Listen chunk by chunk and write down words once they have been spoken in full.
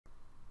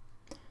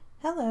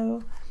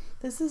Hello,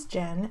 this is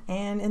Jen,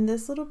 and in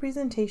this little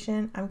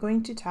presentation I'm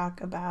going to talk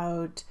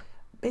about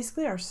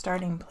basically our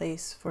starting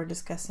place for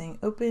discussing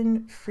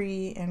open,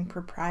 free, and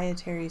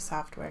proprietary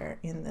software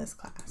in this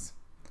class.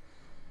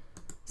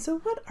 So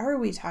what are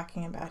we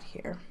talking about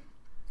here?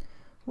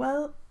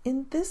 Well,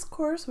 in this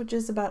course, which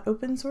is about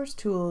open source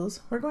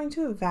tools, we're going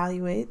to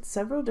evaluate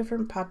several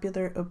different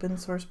popular open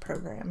source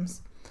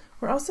programs.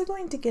 We're also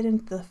going to get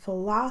into the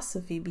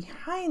philosophy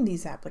behind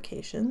these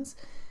applications,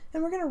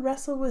 and we're going to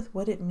wrestle with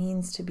what it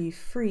means to be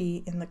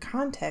free in the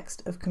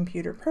context of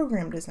computer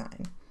program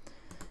design.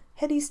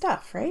 Heady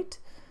stuff, right?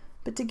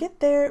 But to get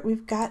there,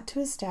 we've got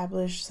to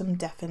establish some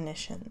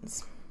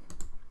definitions.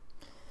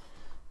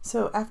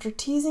 So after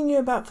teasing you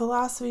about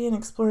philosophy and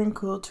exploring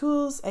cool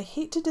tools, I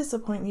hate to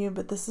disappoint you,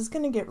 but this is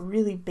going to get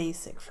really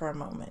basic for a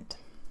moment.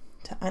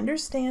 To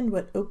understand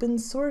what open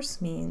source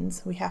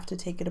means, we have to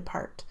take it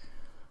apart.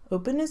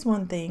 Open is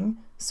one thing,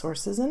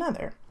 source is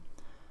another.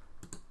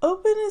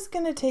 Open is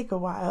going to take a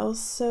while,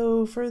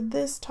 so for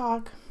this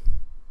talk,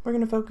 we're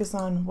going to focus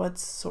on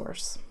what's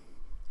source.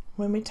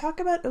 When we talk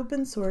about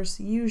open source,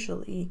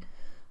 usually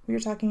we are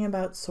talking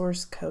about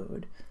source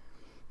code.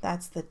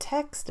 That's the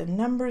text and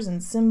numbers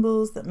and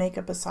symbols that make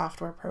up a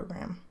software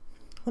program.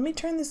 Let me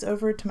turn this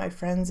over to my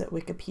friends at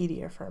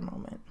Wikipedia for a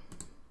moment.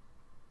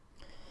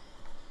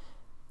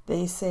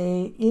 They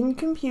say, in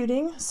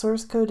computing,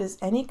 source code is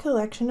any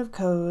collection of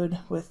code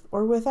with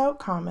or without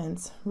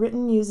comments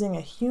written using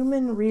a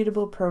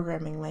human-readable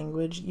programming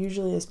language,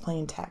 usually as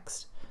plain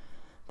text.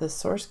 The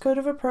source code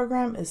of a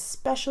program is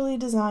specially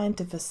designed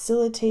to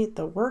facilitate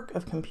the work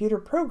of computer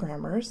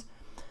programmers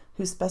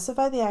who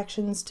specify the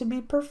actions to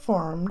be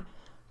performed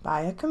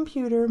by a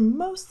computer,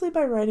 mostly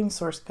by writing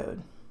source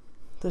code.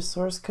 The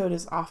source code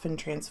is often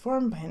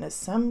transformed by an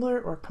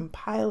assembler or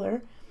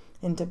compiler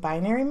into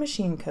binary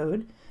machine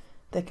code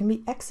that can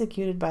be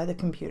executed by the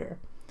computer.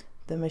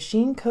 The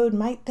machine code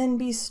might then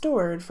be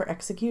stored for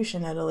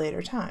execution at a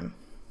later time.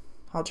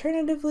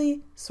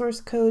 Alternatively,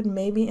 source code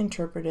may be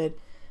interpreted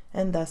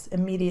and thus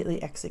immediately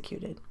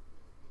executed.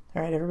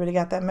 All right, everybody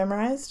got that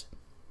memorized?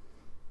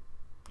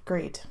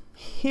 Great.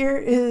 Here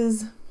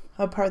is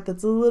a part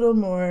that's a little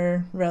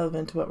more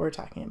relevant to what we're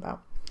talking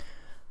about.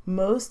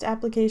 Most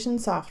application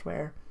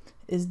software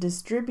is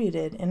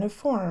distributed in a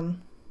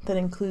form that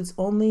includes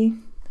only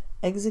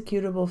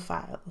executable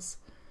files.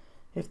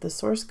 If the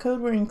source code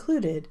were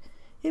included,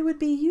 it would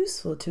be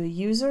useful to a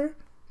user,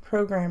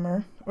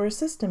 programmer, or a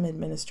system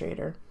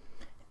administrator,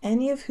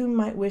 any of whom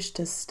might wish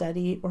to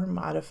study or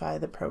modify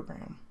the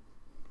program.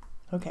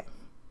 Okay,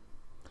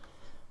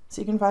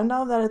 so you can find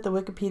all of that at the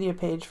Wikipedia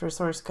page for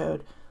source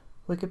code.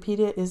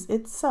 Wikipedia is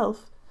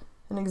itself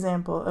an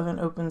example of an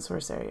open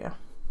source area.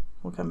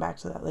 We'll come back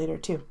to that later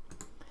too.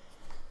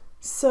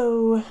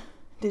 So,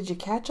 did you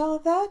catch all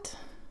of that?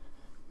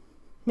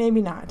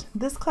 Maybe not.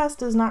 This class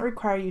does not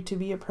require you to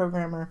be a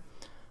programmer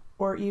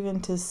or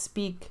even to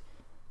speak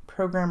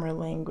programmer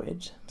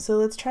language. So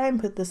let's try and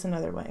put this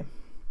another way.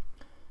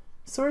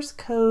 Source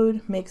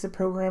code makes a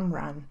program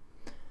run,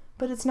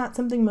 but it's not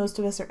something most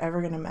of us are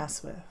ever going to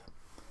mess with.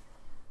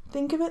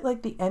 Think of it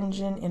like the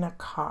engine in a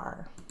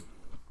car.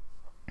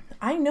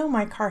 I know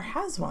my car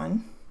has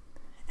one,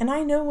 and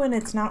I know when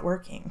it's not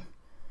working.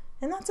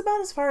 And that's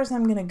about as far as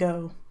I'm going to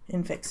go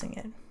in fixing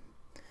it.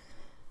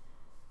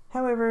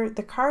 However,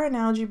 the car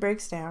analogy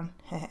breaks down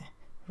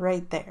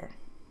right there.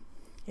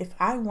 If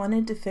I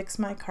wanted to fix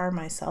my car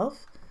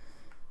myself,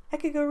 I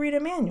could go read a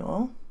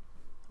manual,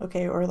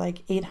 okay, or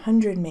like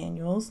 800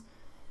 manuals,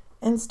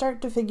 and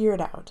start to figure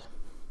it out.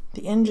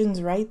 The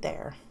engine's right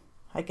there.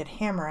 I could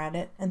hammer at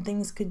it and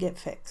things could get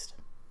fixed.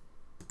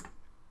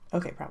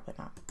 Okay, probably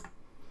not.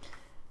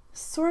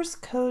 Source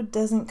code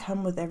doesn't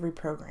come with every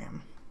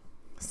program.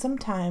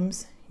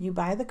 Sometimes you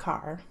buy the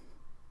car,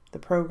 the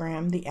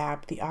program, the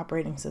app, the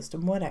operating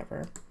system,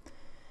 whatever,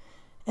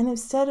 and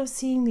instead of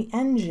seeing the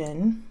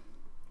engine,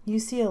 you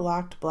see a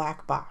locked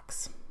black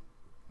box.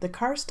 The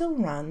car still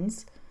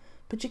runs,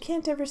 but you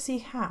can't ever see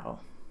how,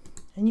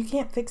 and you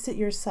can't fix it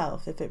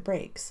yourself if it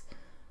breaks,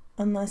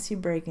 unless you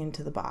break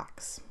into the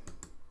box.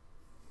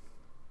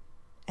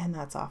 And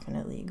that's often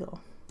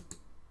illegal.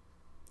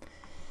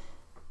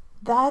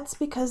 That's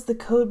because the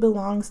code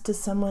belongs to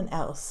someone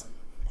else,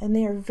 and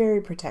they are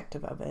very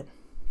protective of it.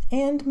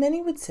 And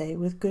many would say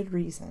with good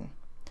reason.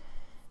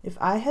 If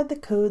I had the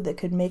code that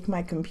could make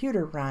my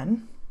computer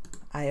run,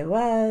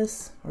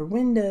 iOS or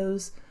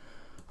Windows,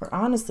 or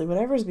honestly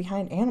whatever's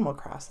behind Animal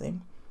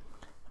Crossing,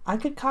 I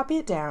could copy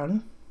it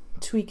down,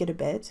 tweak it a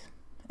bit,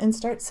 and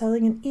start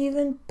selling an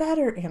even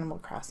better Animal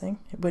Crossing.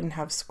 It wouldn't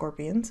have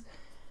scorpions.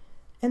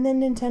 And then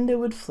Nintendo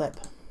would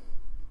flip,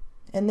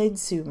 and they'd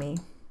sue me,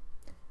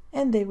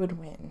 and they would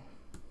win.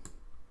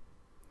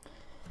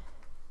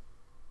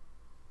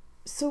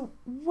 So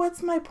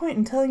what's my point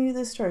in telling you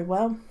this story?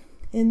 Well,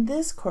 in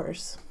this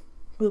course,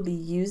 we'll be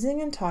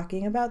using and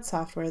talking about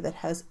software that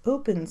has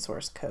open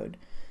source code,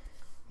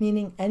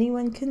 meaning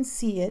anyone can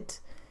see it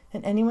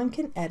and anyone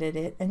can edit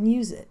it and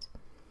use it.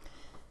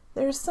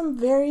 There's some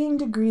varying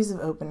degrees of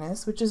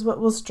openness, which is what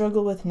we'll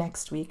struggle with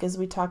next week as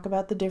we talk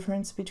about the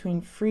difference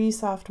between free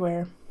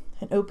software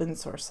and open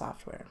source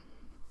software.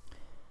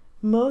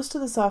 Most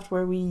of the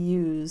software we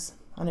use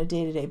on a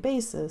day-to-day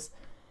basis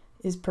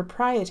is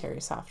proprietary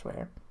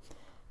software,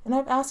 and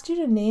I've asked you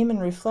to name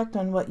and reflect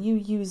on what you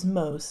use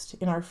most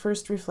in our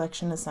first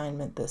reflection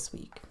assignment this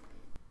week.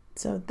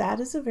 So that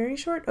is a very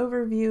short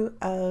overview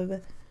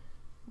of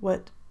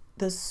what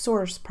the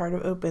source part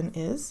of open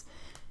is.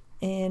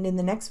 And in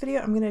the next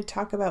video, I'm going to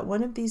talk about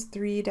one of these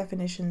three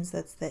definitions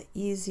that's the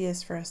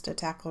easiest for us to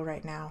tackle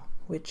right now,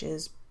 which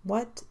is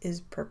what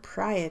is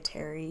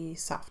proprietary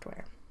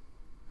software.